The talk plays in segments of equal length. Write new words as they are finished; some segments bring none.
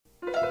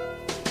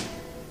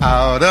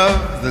Out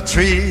of the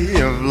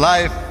tree of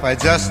life, I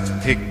just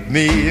picked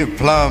me a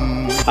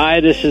plum.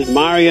 Hi, this is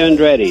Mario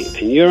Andretti,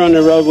 and you're on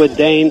the road with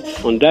Dane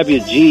on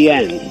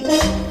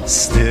WGN.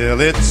 Still,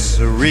 it's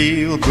a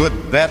real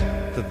good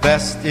bet. The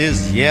best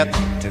is yet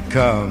to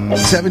come.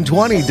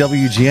 720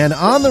 WGN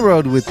on the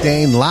road with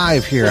Dane,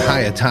 live here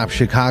high atop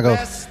Chicago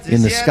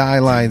in the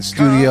Skyline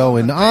studio.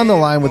 And on the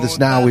line with us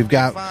now, we've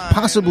got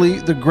possibly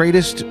the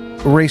greatest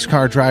race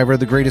car driver,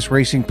 the greatest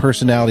racing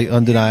personality,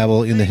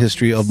 undeniable in the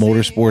history of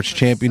motorsports,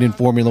 champion in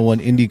Formula One,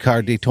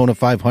 IndyCar, Daytona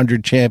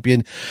 500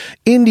 champion,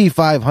 Indy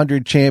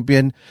 500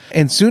 champion,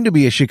 and soon to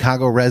be a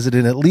Chicago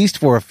resident, at least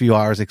for a few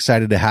hours.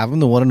 Excited to have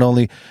him, the one and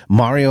only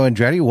Mario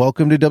Andretti.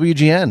 Welcome to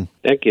WGN.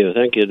 Thank you,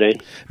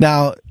 Dane.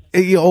 Now,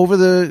 over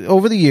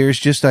the years,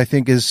 just I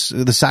think is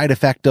the side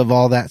effect of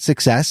all that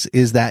success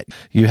is that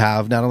you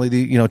have not only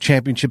the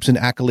championships and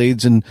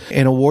accolades and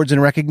awards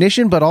and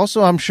recognition, but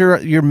also I'm sure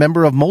you're a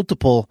member of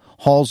multiple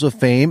halls of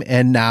fame,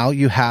 and now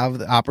you have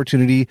the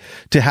opportunity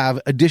to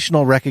have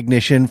additional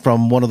recognition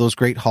from one of those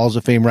great halls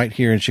of fame right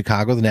here in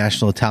Chicago, the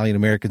National Italian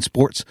American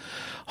Sports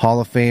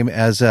Hall of Fame,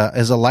 as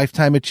a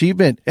lifetime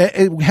achievement.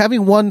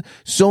 Having won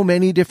so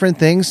many different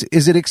things,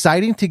 is it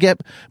exciting to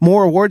get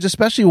more awards,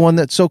 especially one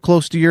that's so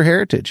close to your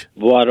heritage?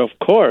 Well, of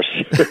course.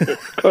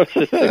 Of course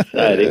it's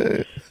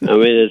exciting. I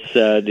mean, it's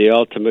the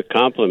ultimate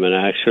compliment,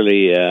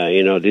 actually.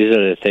 These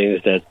are the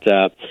things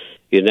that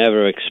you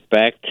never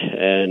expect,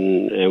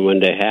 and when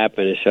they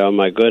happen, you say, oh,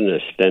 my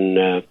goodness.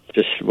 Then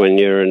just when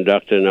you're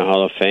inducted in the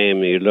Hall of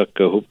Fame, you look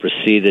at who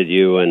preceded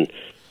you and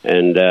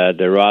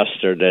the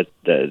roster that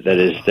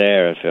is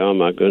there. I feel, oh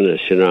my goodness,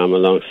 I'm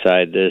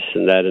alongside this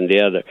and that and the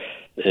other,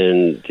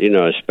 and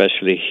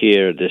especially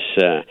here, this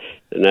the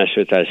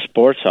National Italian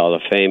Sports Hall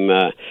of Fame.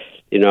 I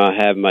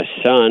have my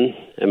son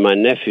and my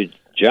nephew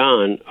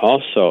John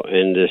also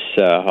in this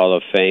Hall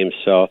of Fame.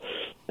 So,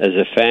 as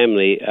a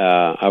family,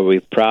 are we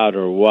proud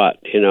or what?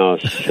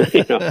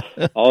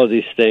 All of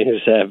these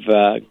things have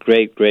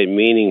great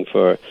meaning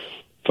for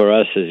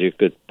us, as you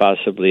could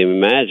possibly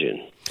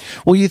imagine.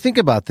 Well, you think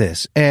about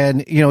this,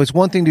 and, it's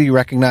one thing to be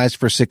recognized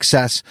for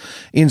success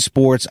in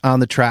sports on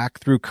the track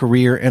through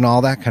career and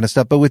all that kind of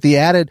stuff. But with the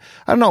added,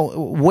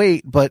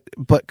 weight, but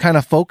kind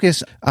of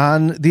focus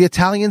on the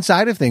Italian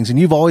side of things. And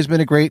you've always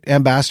been a great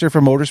ambassador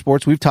for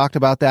motorsports. We've talked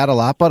about that a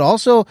lot, but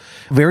also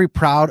very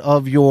proud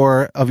of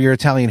your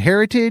Italian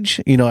heritage,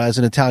 as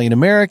an Italian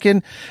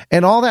American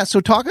and all that.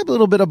 So talk a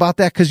little bit about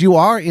that, because you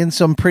are in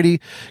some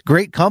pretty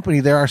great company.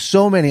 There are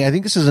so many. I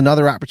think this is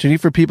another opportunity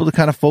for people to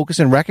kind of focus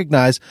and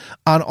recognize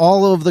on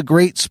all of the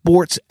great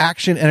sports,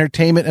 action,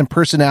 entertainment, and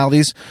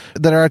personalities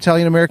that are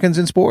Italian Americans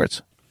in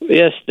sports.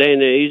 Yes,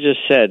 Dana, you just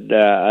said,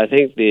 I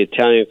think the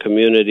Italian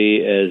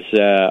community has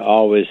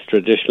always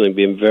traditionally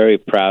been very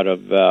proud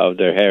of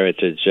their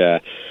heritage.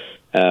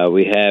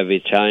 We have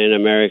Italian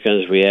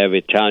Americans, we have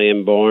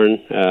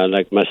Italian-born,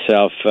 like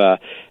myself,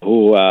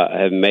 who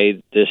have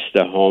made this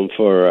the home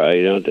for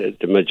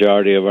the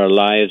majority of our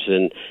lives,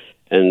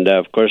 and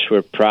of course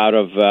we're proud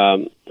of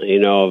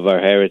of our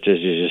heritage,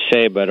 as you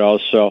say, but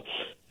also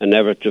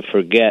never to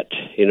forget,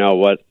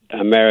 what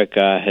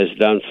America has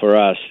done for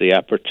us, the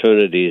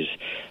opportunities,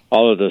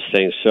 all of those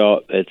things.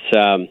 So it's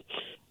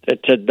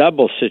a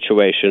double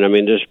situation. I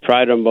mean, there's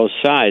pride on both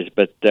sides,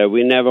 but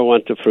we never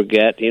want to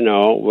forget,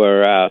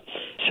 where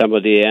some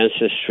of the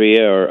ancestry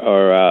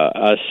or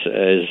us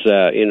is,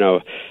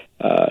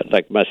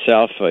 like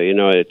myself,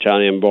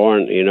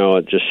 Italian-born,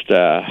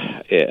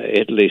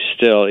 Italy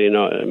still,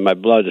 my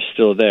blood is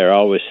still there. I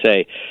always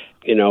say,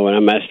 when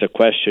I'm asked a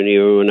question,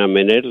 even when I'm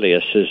in Italy, I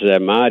says,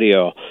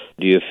 Mario,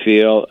 do you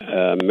feel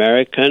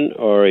American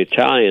or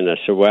Italian? I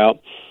said,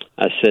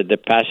 I said, the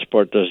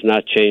passport does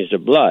not change the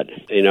blood,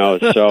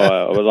 so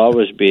I will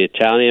always be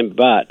Italian,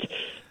 but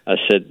I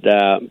said,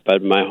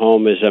 but my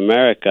home is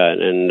America,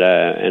 and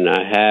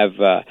I have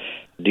a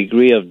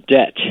degree of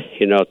debt,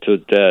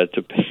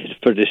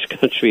 for this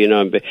country, and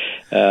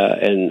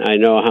I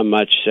know how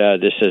much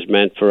this has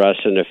meant for us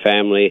and the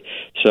family.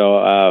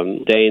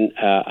 So, Dane,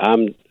 I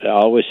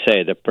always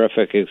say the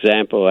perfect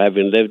example of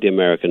having lived the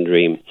American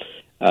dream.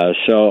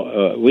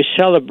 So we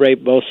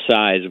celebrate both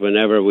sides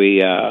whenever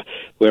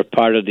we're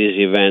part of these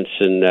events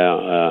and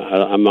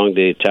among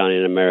the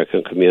Italian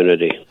American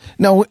community.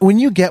 Now, when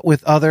you get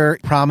with other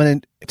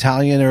prominent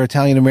Italian or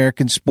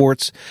Italian-American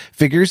sports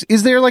figures,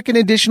 is there like an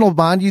additional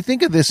bond? You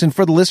think of this, and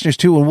for the listeners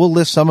too, and we'll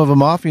list some of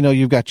them off,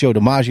 you've got Joe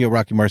DiMaggio,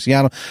 Rocky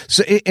Marciano.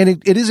 So,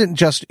 it isn't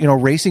just,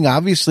 racing.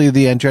 Obviously,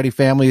 the Andretti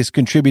family has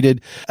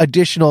contributed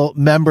additional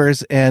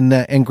members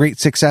and great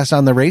success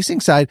on the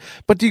racing side.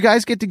 But do you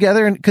guys get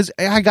together? And because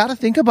I got to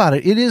think about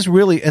it, it is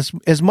really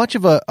as much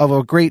of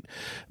a great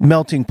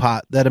melting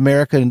pot that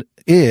American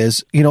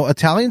is,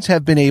 Italians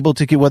have been able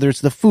to get, whether it's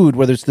the food,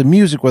 whether it's the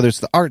music, whether it's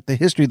the art, the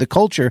history, the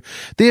culture,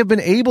 they have been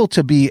able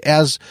to be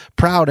as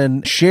proud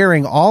and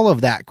sharing all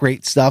of that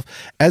great stuff,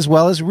 as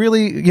well as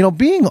really,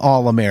 being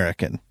all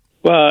American.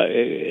 Well,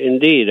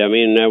 indeed. I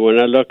mean, when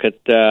I look at,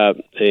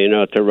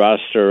 at the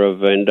roster of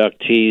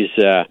inductees,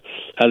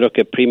 I look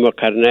at Primo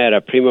Carnera.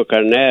 Primo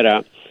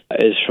Carnera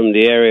is from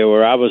the area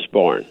where I was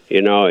born.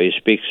 You know, he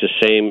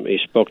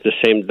spoke the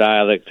same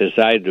dialect as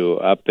I do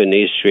up in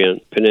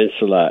Eastern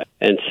Peninsula.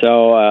 And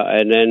so,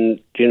 and then,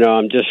 you know,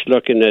 I'm just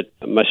looking at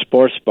my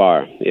sports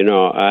bar. You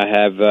know, I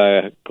have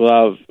the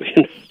gloves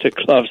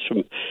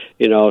from,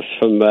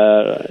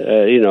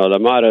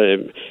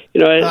 Lamada.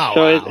 You know, it's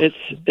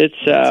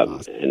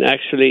awesome. And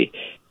actually,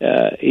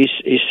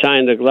 he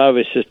signed the glove.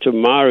 It says to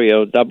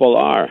Mario, double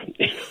R,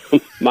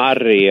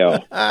 Mario,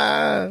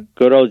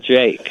 good old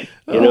Jake.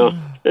 You know,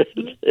 but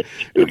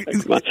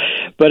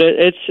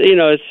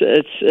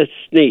it's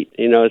neat.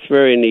 You know, it's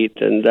very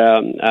neat. And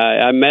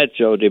I met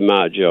Joe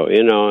DiMaggio.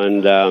 You know,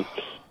 and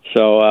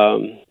so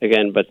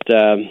again, but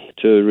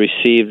to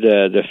receive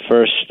the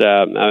first,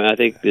 I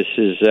think this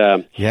is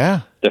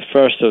the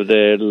first of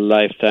the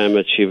Lifetime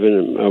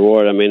Achievement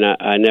Award. I mean,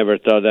 I never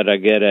thought that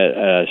I'd get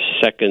a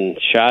second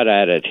shot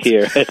at it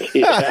here.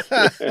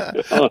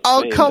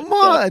 Oh, come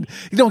on.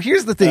 You know,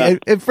 here's the thing.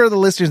 And for the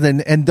listeners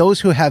and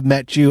those who have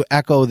met you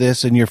echo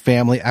this, and your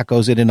family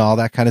echoes it and all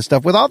that kind of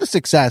stuff. With all the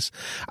success,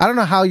 I don't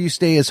know how you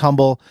stay as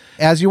humble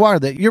as you are.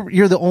 That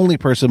you're the only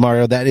person,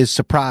 Mario, that is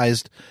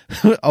surprised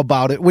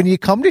about it. When you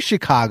come to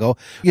Chicago,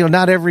 you know,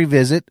 not every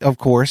visit, of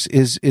course,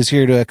 is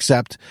here to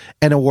accept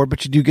an award,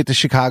 but you do get to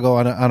Chicago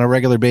on a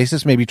regular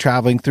basis, maybe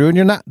traveling through, and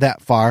you're not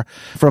that far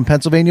from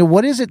Pennsylvania.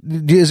 What is it?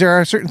 Is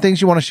there certain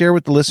things you want to share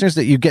with the listeners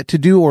that you get to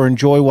do or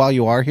enjoy while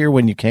you are here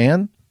when you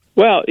can?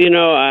 Well, you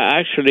know,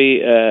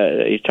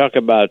 you talk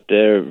about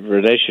the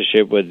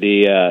relationship with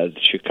the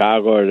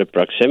Chicago or the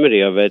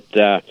proximity of it.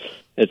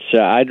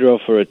 I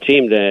drove for a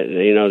team that,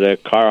 you know, the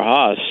Carl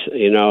Haas,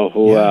 you know,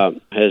 who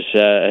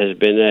has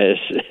been a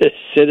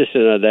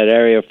citizen of that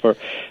area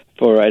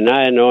and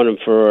I had known him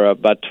for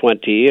about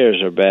 20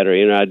 years or better.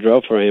 You know, I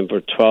drove for him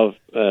for 12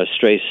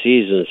 straight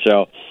seasons.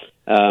 So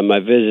my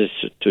visits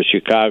to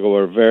Chicago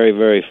were very,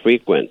 very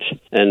frequent.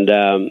 And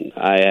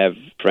I have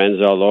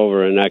friends all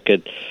over, and I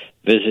could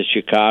visit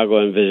Chicago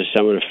and visit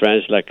some of the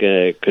friends like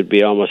it could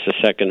be almost a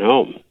second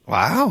home.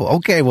 Wow.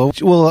 Okay. Well,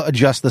 we'll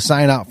adjust the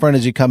sign out front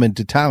as you come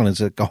into town. It's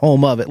like a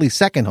home of, at least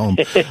second home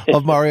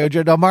of Mario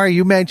Andretti. Now, Mario,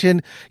 you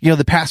mentioned, you know,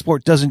 the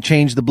passport doesn't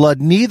change the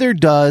blood. Neither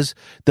does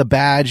the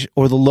badge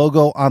or the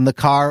logo on the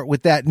car.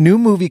 With that new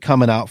movie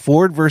coming out,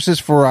 Ford versus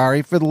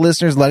Ferrari, for the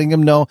listeners, letting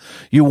them know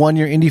you won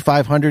your Indy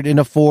 500 in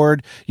a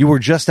Ford. You were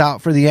just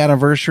out for the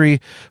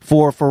anniversary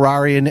for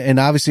Ferrari, and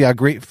obviously a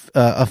great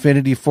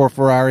affinity for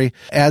Ferrari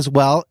as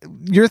well.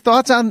 Your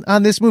thoughts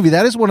on this movie?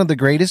 That is one of the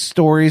greatest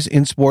stories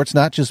in sports,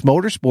 not just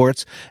motorsports.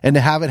 And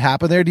to have it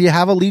happen there, do you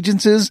have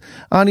allegiances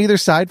on either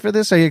side for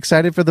this? Are you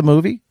excited for the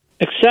movie?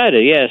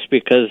 Excited, yes,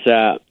 because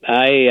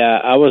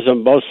I was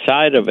on both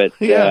sides of it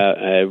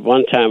at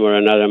one time or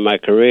another in my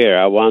career.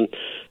 I won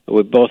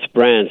with both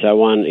brands. I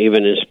won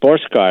even in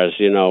sports cars,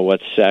 you know,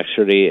 what's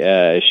actually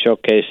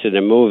showcased in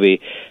the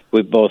movie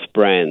with both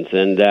brands.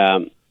 And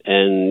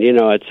you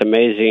know, it's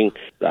amazing,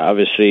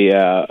 obviously,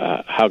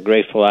 how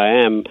grateful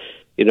I am,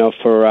 you know,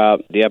 for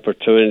the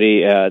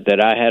opportunity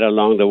that I had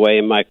along the way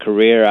in my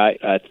career.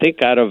 I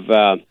think out of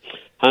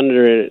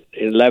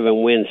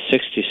 111 wins,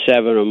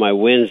 67 of my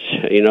wins,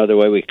 you know, the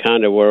way we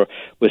counted were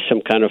with some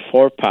kind of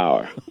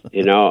 4-power,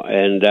 you know,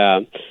 and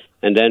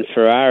then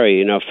Ferrari,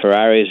 you know,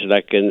 Ferrari is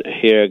like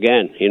here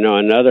again, you know,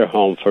 another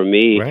home for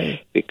me, right,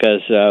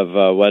 because of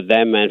what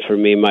that meant for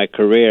me in my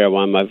career. I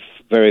won my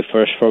very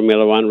first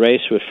Formula One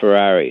race with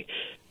Ferrari.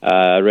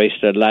 I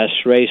raced the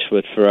last race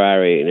with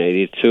Ferrari in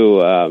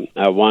 '82.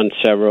 I won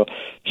several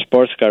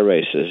sports car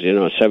races. You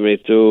know,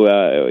 '72.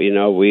 You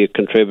know, we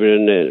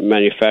contributed in the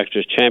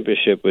manufacturers'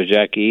 championship with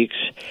Jackie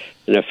Eakes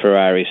in a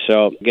Ferrari.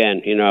 So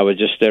again, you know, I was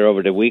just there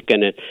over the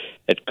weekend at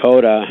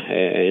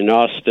COTA in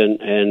Austin,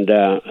 and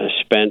I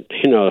spent,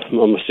 you know,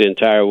 almost the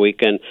entire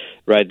weekend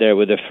right there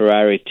with the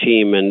Ferrari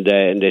team, and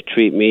they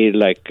treat me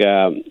like,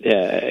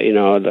 you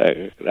know,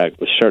 like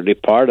certainly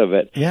part of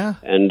it. Yeah.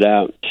 And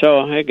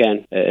so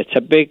again, it's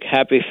a big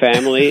happy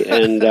family,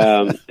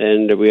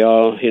 and we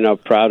all, you know,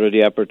 proud of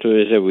the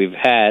opportunities that we've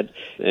had.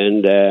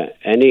 And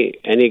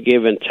any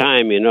given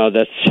time, you know,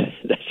 that's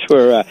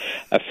where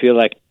I feel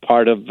like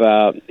part of,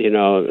 you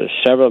know,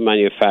 several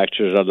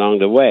manufacturers along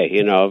the way,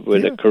 you know,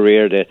 with a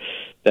career that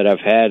I've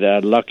had.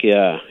 Lucky,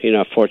 you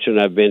know,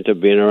 fortunate I've been to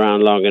being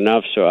around long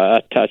enough, so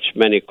I touched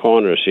many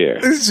corners here.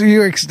 So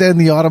you extend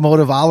the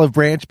automotive olive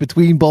branch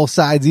between both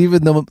sides,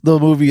 even though the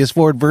movie is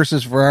Ford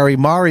versus Ferrari.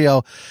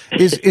 Mario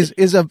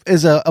is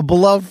a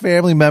beloved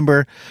family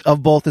member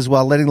of both as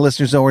well. Letting the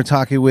listeners know we're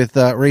talking with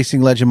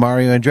racing legend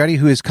Mario Andretti,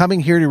 who is coming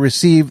here to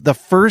receive the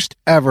first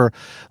ever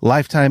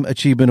Lifetime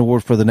Achievement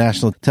Award for the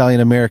National Italian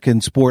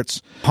American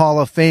Sports Hall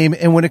of Fame.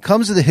 And when it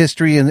comes to the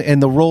history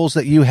and the roles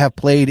that you have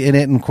played in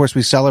it, and of course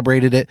we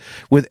celebrated celebrated it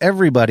with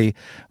everybody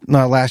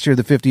last year,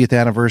 the 50th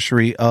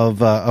anniversary of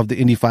the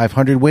Indy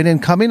 500 win.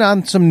 And coming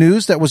on some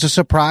news that was a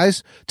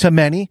surprise to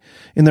many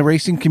in the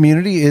racing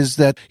community is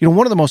that,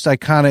 one of the most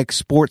iconic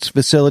sports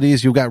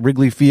facilities, you've got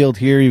Wrigley Field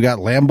here, you've got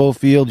Lambeau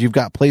Field, you've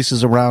got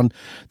places around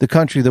the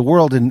country, the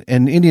world, and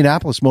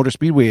Indianapolis Motor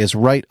Speedway is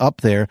right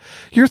up there.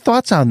 Your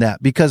thoughts on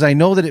that? Because I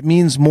know that it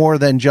means more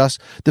than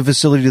just the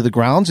facility of the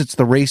grounds. It's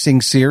the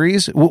racing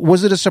series.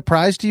 Was it a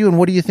surprise to you, and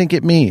what do you think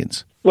it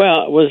means?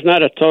 Well, it was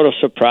not a total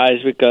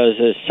surprise because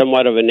as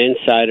somewhat of an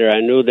insider,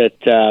 I knew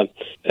that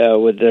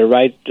with the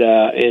right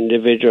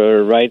individual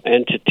or right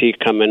entity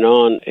coming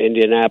on,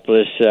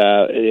 Indianapolis,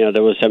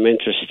 there was some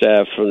interest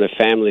from the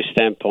family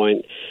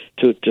standpoint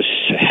to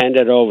hand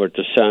it over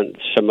to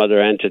some other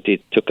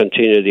entity to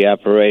continue the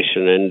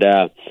operation.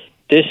 And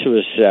this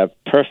was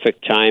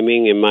perfect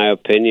timing, in my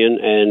opinion,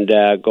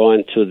 and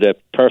going to the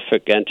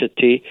perfect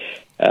entity.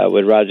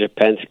 With Roger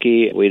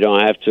Penske, we don't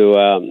have to,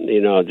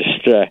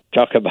 just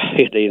talk about,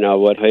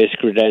 what his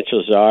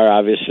credentials are,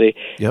 obviously.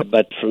 Yep.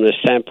 But from the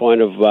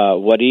standpoint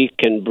of what he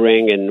can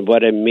bring and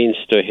what it means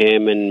to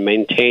him and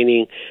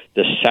maintaining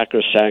the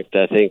sacrosanct,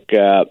 I think,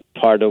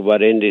 part of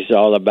what Indy's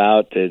all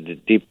about, the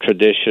deep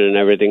tradition and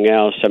everything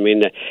else. I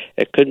mean,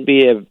 it couldn't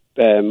be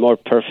a more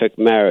perfect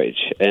marriage.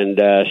 And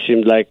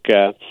seemed like...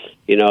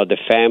 the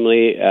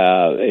family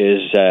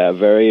is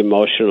very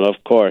emotional, of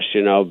course,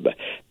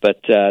 but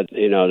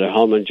the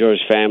Holman George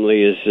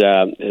family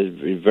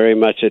is very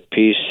much at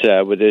peace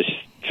with this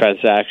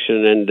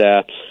transaction,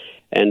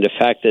 and the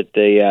fact that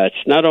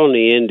it's not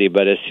only Indy,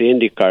 but it's the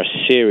IndyCar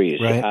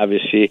series, right.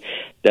 Obviously,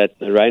 that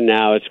right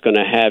now it's going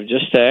to have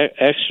just an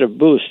extra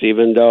boost,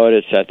 even though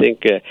I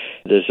think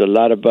there's a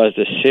lot of buzz.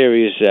 The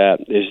series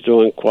is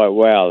doing quite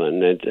well,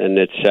 and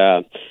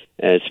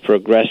it's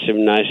progressive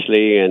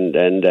nicely,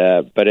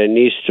 but it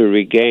needs to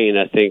regain,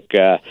 I think,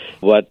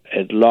 what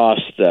it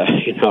lost,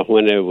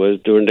 when it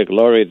was during the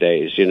glory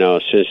days,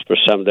 since for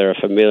some that are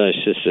familiar,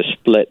 since the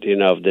split,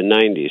 of the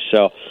 90s.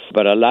 So,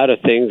 but a lot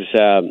of things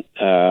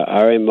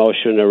are in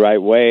motion the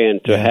right way,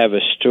 and to have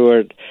a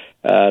steward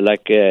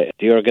like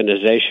the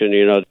organization,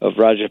 of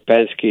Roger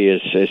Penske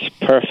is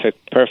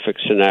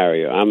perfect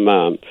scenario.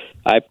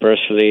 I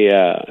personally,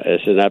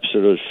 as an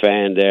absolute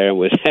fan there, and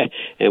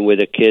with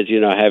the kids,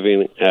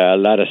 having a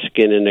lot of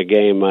skin in the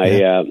game,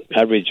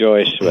 I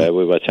rejoice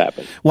with what's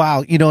happened.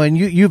 Wow, and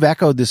you've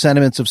echoed the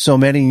sentiments of so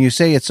many, and you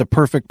say it's a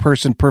perfect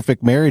person,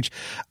 perfect marriage.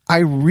 I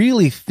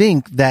really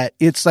think that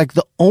it's like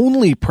the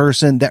only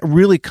person that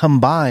really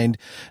combined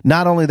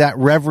not only that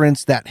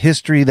reverence, that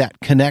history,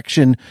 that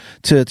connection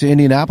to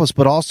Indianapolis,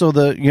 but also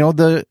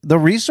the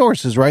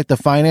resources, right? The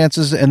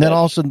finances, and then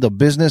also the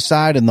business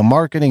side and the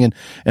marketing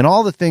and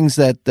all the things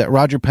that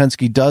Roger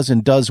Penske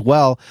does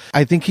well.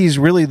 I think he's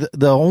really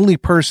the only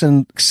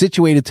person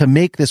situated to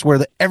make this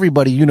where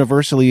everybody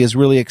universally is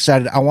really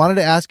excited. I wanted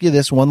to ask you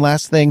this one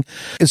last thing.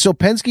 And so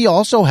Penske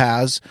also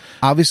has,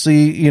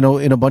 obviously,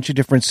 in a bunch of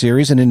different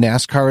series and in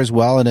NASCAR as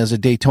well, and as a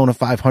Daytona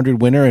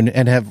 500 winner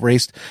and have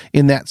raced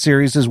in that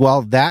series as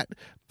well. That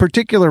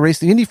particular race,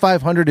 the Indy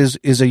 500,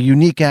 is a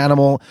unique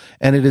animal,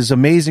 and it is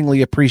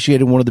amazingly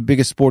appreciated, one of the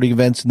biggest sporting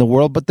events in the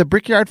world. But the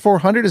Brickyard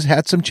 400 has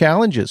had some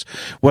challenges,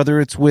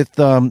 whether it's with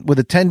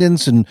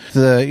attendance and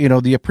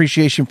the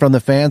appreciation from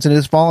the fans, and it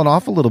has fallen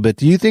off a little bit.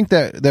 Do you think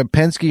that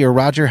Penske or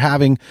Roger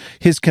having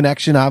his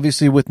connection,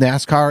 obviously, with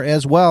NASCAR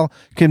as well,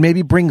 can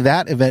maybe bring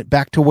that event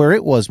back to where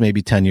it was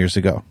maybe 10 years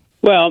ago?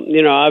 Well,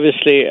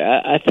 obviously,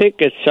 I think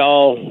it's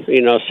all,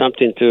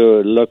 something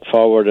to look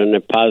forward in a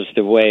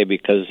positive way,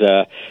 because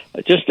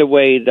just the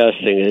way he does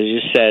things, as you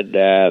said,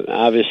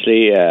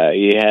 obviously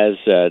he has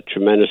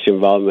tremendous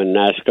involvement in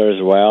NASCAR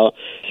as well.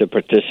 He's a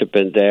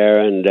participant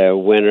there and a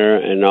winner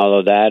and all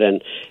of that.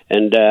 And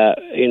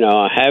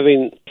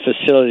having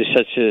facilities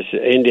such as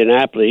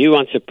Indianapolis, he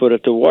wants to put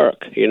it to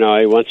work. He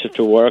wants it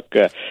to work.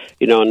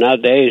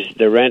 Nowadays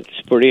the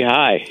rent's pretty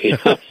high.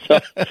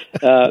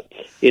 So,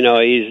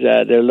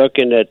 they're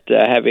looking at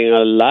having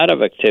a lot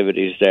of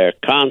activities there,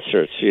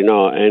 concerts, and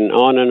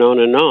on and on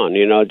and on.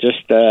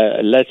 Just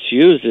let's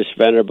use this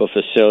venerable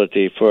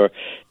facility for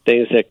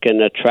things that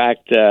can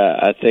attract,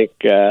 I think,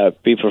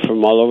 people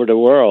from all over the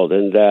world.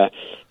 And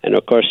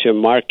of course, your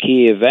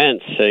marquee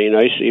events,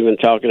 he's even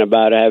talking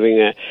about having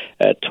a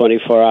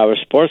 24-hour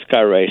sports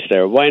car race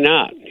there. Why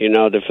not?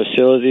 The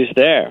facility's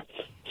there.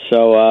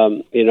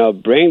 So,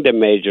 bring the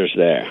majors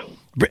there.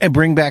 And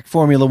bring back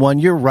Formula One.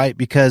 You're right,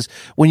 because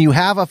when you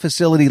have a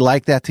facility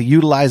like that to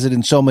utilize it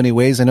in so many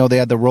ways, I know they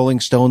had the Rolling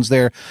Stones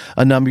there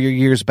a number of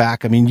years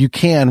back. I mean, you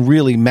can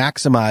really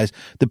maximize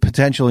the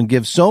potential and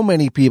give so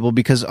many people,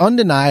 because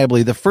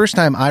undeniably, the first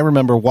time I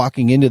remember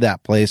walking into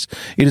that place,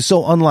 it is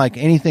so unlike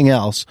anything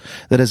else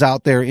that is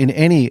out there in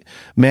any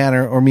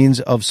manner or means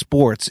of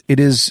sports.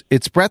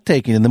 It's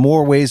breathtaking. And the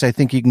more ways I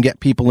think you can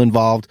get people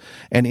involved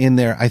and in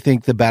there, I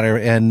think the better.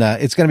 And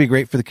it's going to be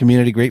great for the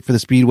community, great for the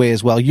Speedway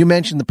as well. You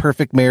mentioned the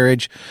perfect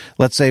marriage,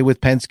 let's say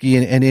with Penske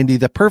and Indy,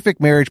 the perfect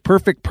marriage,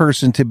 perfect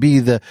person to be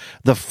the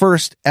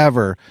first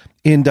ever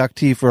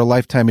inductee for a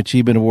Lifetime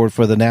Achievement Award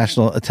for the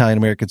National Italian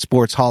American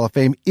Sports Hall of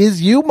Fame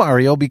is you,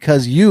 Mario,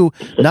 because you,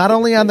 not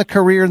only on the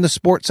career and the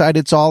sports side,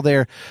 it's all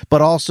there,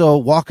 but also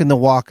walking the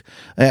walk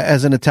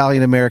as an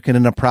Italian American,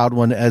 and a proud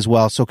one as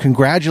well. So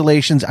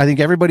congratulations. I think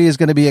everybody is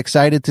going to be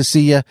excited to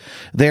see you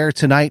there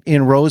tonight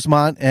in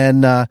Rosemont.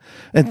 And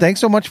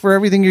thanks so much for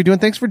everything you're doing.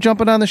 Thanks for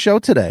jumping on the show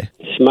today.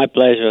 It's my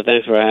pleasure.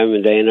 Thanks for having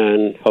me, Dana,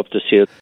 and hope to see you.